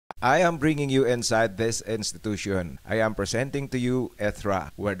I am bringing you inside this institution. I am presenting to you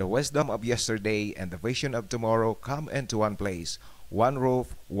Ithra, where the wisdom of yesterday and the vision of tomorrow come into one place. One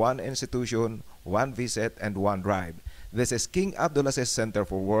roof, one institution, one visit, and one drive. This is King Abdulaziz Center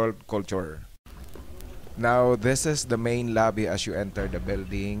for World Culture. Now, this is the main lobby as you enter the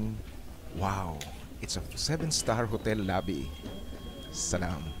building. Wow, it's a 7-star hotel lobby.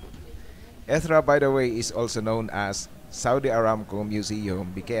 Salam. Ithra, by the way, is also known as Saudi Aramco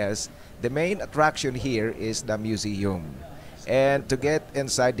Museum because the main attraction here is the museum. And to get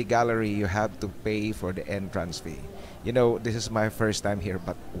inside the gallery, you have to pay for the entrance fee. You know, this is my first time here,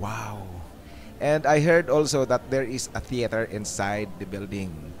 but wow. And I heard also that there is a theater inside the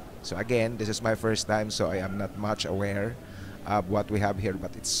building. So again, this is my first time, so I am not much aware of what we have here,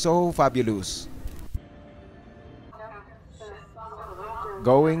 but it's so fabulous.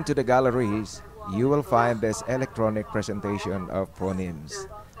 Going to the galleries, you will find this electronic presentation of phonemes.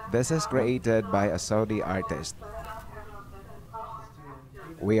 This is created by a Saudi artist.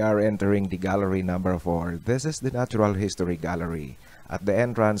 We are entering the gallery number 4. This is the Natural History Gallery. At the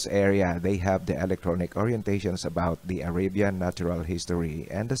entrance area, they have the electronic orientations about the Arabian natural history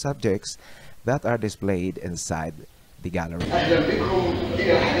and the subjects that are displayed inside the gallery. أهلا بكم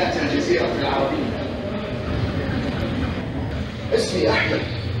إلى حياة الجزيرة العربية. اسمي أحمد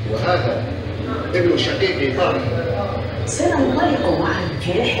وهذا ابن شقيقي طارق. سننطلق معا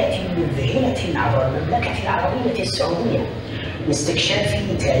في رحلة مذهلة عبر المملكة العربية السعودية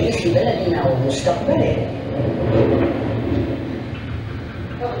لاستكشاف تاريخ بلدنا ومستقبله.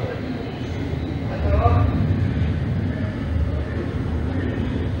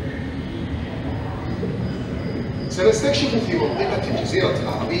 سنستكشف في منطقة الجزيرة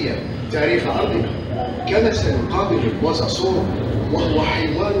العربية تاريخ أرضنا، كما سنقابل الوزاسور وهو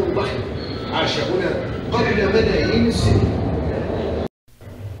حيوان ضخم عاش هنا قبل ملايين السنين.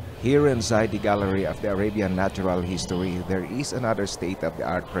 Here inside the gallery of the Arabian natural history, there is another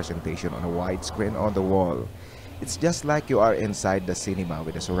state-of-the-art presentation on a wide screen on the wall. It's just like you are inside the cinema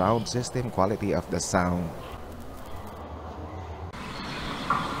with the surround system quality of the sound.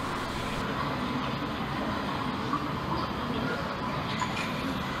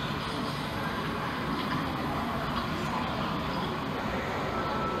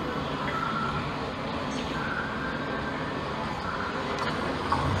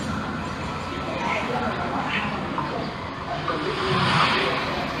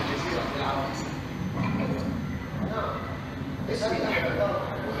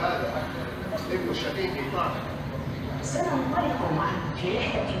 سننطلق معا في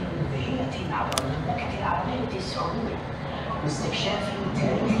رحلة مذهلة عبر المملكة العربية السعودية لاستكشاف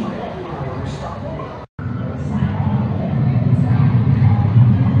تاريخ بلدنا ومستقبله.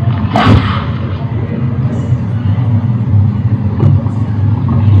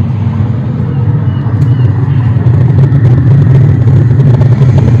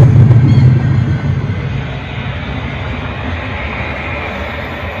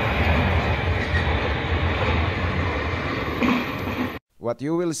 What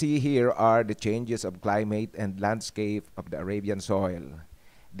you will see here are the changes of climate and landscape of the Arabian soil.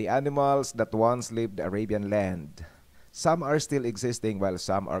 The animals that once lived the Arabian land. Some are still existing while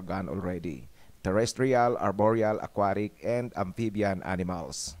some are gone already. Terrestrial, arboreal, aquatic, and amphibian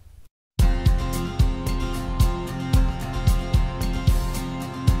animals.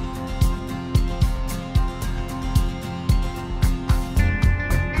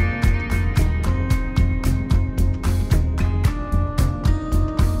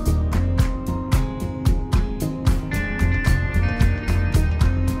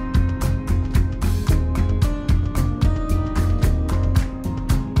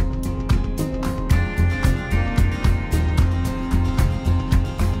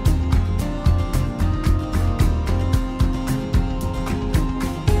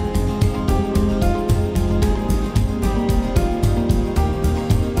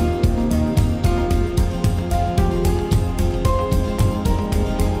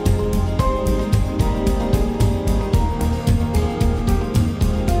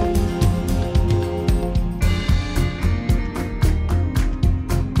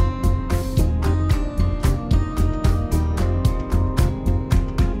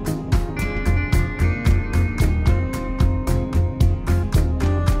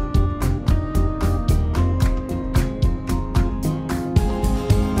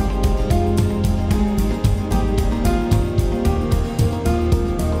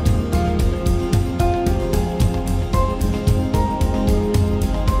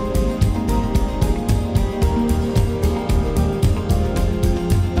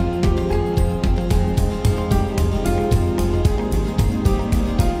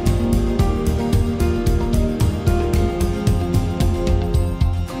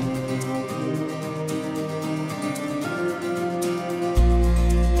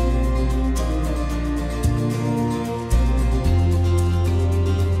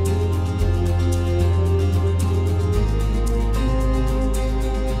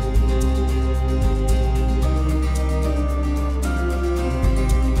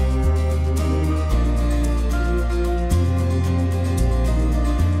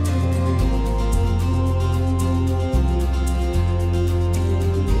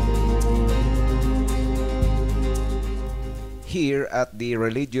 at the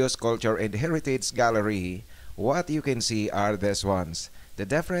Religious Culture and Heritage Gallery, what you can see are these ones, the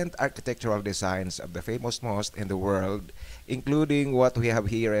different architectural designs of the famous mosques in the world, including what we have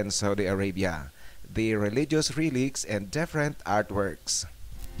here in Saudi Arabia, the religious relics and different artworks.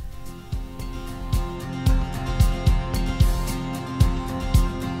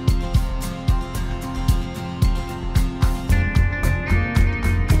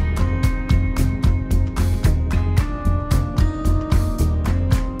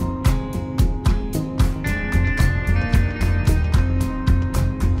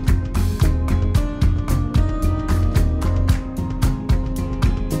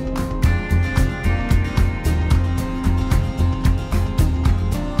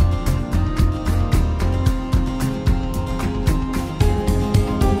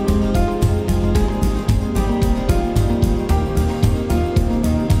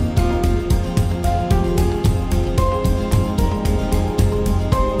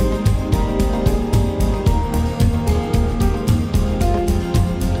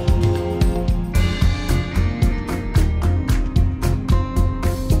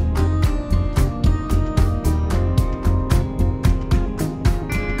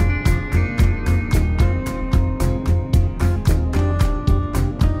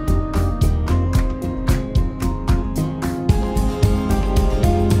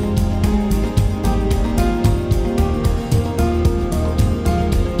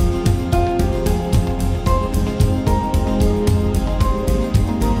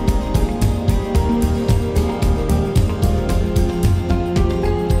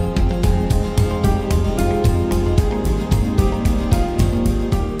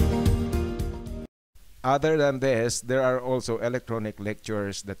 Other than this, there are also electronic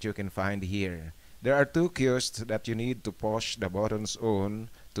lectures that you can find here. There are 2 kiosks that you need to push the buttons on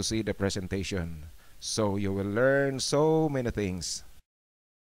to see the presentation. So you will learn so many things.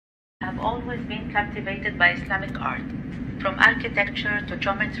 I have always been captivated by Islamic art, from architecture to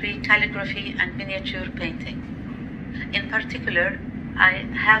geometry, calligraphy, and miniature painting. In particular, I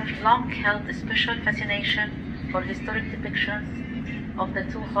have long held a special fascination for historic depictions of the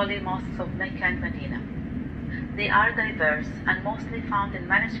 2 holy mosques of Mecca and Medina. They are diverse and mostly found in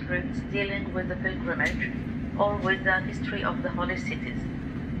manuscripts dealing with the pilgrimage or with the history of the holy cities,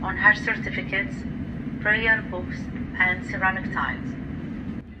 on Hajj certificates, prayer books, and ceramic tiles.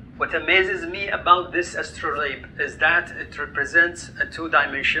 What amazes me about this astrolabe is that it represents a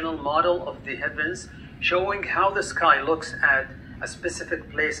 2-dimensional model of the heavens, showing how the sky looks at a specific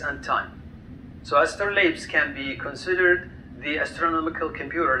place and time. So astrolabes can be considered the astronomical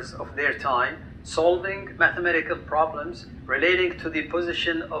computers of their time, solving mathematical problems relating to the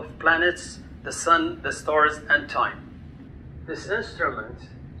position of planets, the sun, the stars, and time. This instrument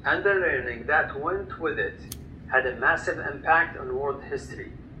and the learning that went with it had a massive impact on world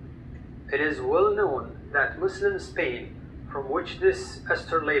history. It is well known that Muslim Spain, from which this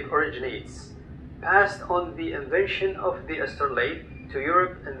astrolabe originates, passed on the invention of the astrolabe to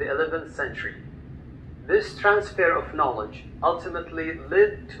Europe in the 11th century. This transfer of knowledge ultimately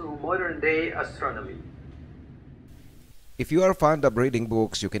led to modern-day astronomy. If you are fond of reading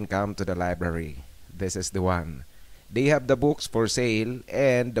books, you can come to the library. This is the one. They have the books for sale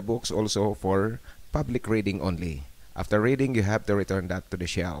and the books also for public reading only. After reading, you have to return that to the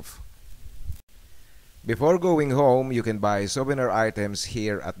shelf. Before going home, you can buy souvenir items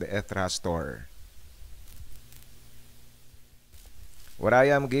here at the Ithra store. What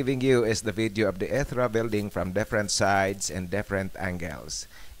I am giving you is the video of the Ithra building from different sides and different angles.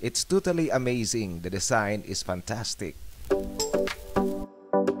 It's totally amazing. The design is fantastic.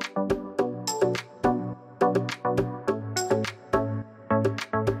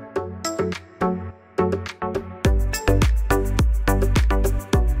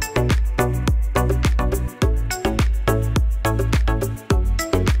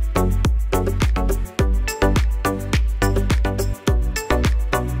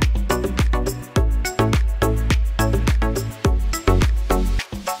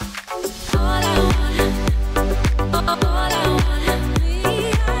 All I want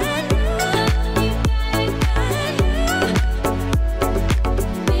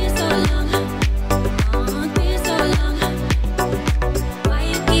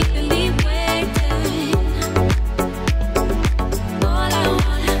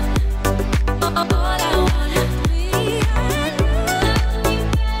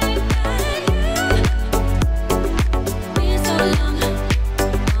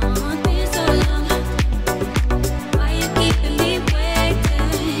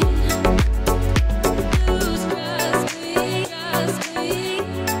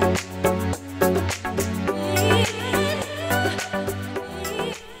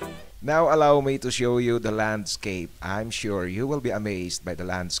Now allow me to show you the landscape. I'm sure you will be amazed by the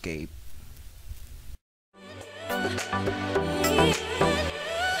landscape.